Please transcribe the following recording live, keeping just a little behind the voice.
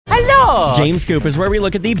talk. Game Scoop is where we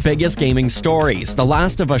look at the biggest gaming stories. The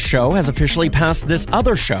Last of Us show has officially passed this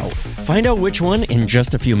other show. Find out which one in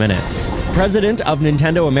just a few minutes. President of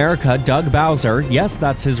Nintendo America, Doug Bowser, yes,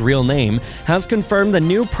 that's his real name, has confirmed the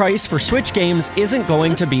new price for Switch games isn't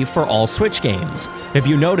going to be for all Switch games. If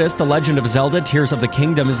you notice, The Legend of Zelda Tears of the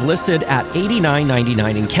Kingdom is listed at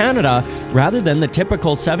 $89.99 in Canada, rather than the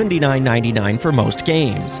typical $79.99 for most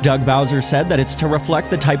games. Doug Bowser said that it's to reflect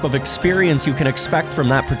the type of experience you can expect from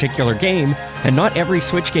that particular game, and not every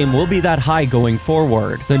Switch game will be that high going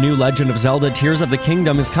forward. The new Legend of Zelda Tears of the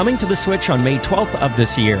Kingdom is coming to the Switch on May 12th of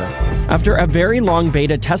this year. After a very long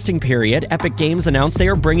beta testing period, Epic Games announced they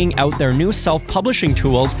are bringing out their new self-publishing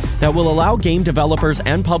tools that will allow game developers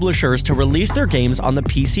and publishers to release their games on the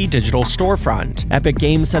PC digital storefront. Epic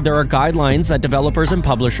Games said there are guidelines that developers and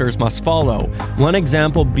publishers must follow. One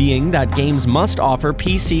example being that games must offer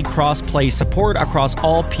PC cross-play support across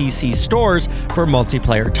all PC stores for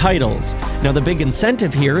multiplayer titles. Now, the big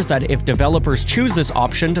incentive here is that if developers choose this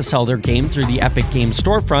option to sell their game through the Epic Games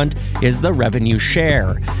storefront is the revenue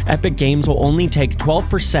share. Epic Games will only take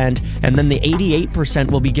 12%, and then the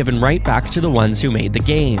 88% will be given right back to the ones who made the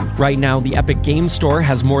game. Right now, the Epic Games Store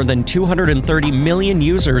has more than 230 million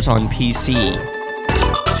users on PC.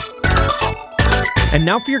 And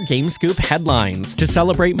now for your Game Scoop headlines. To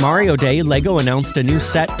celebrate Mario Day, LEGO announced a new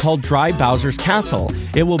set called Dry Bowser's Castle.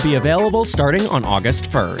 It will be available starting on August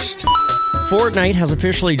 1st. Fortnight has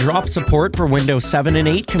officially dropped support for Windows 7 and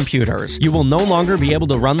 8 computers. You will no longer be able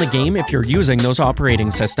to run the game if you're using those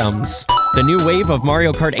operating systems. The new wave of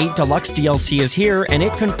Mario Kart 8 Deluxe DLC is here, and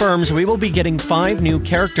it confirms we will be getting 5 new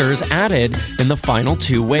characters added in the final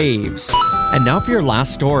 2 waves. And now for your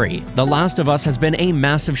last story. The Last of Us has been a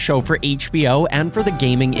massive show for HBO and for the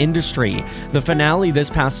gaming industry. The finale this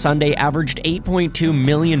past Sunday averaged 8.2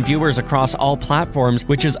 million viewers across all platforms,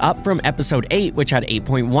 which is up from episode 8, which had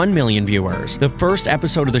 8.1 million viewers. The first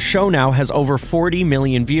episode of the show now has over 40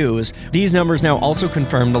 million views. These numbers now also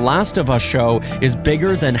confirm The Last of Us show is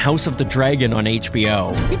bigger than House of the Dragon on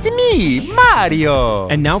HBO. It's me, Mario.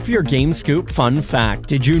 And now for your Game Scoop fun fact.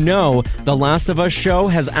 Did you know The Last of Us show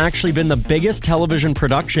has actually been the biggest television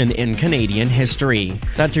production in Canadian history?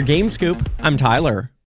 That's your Game Scoop. I'm Tyler.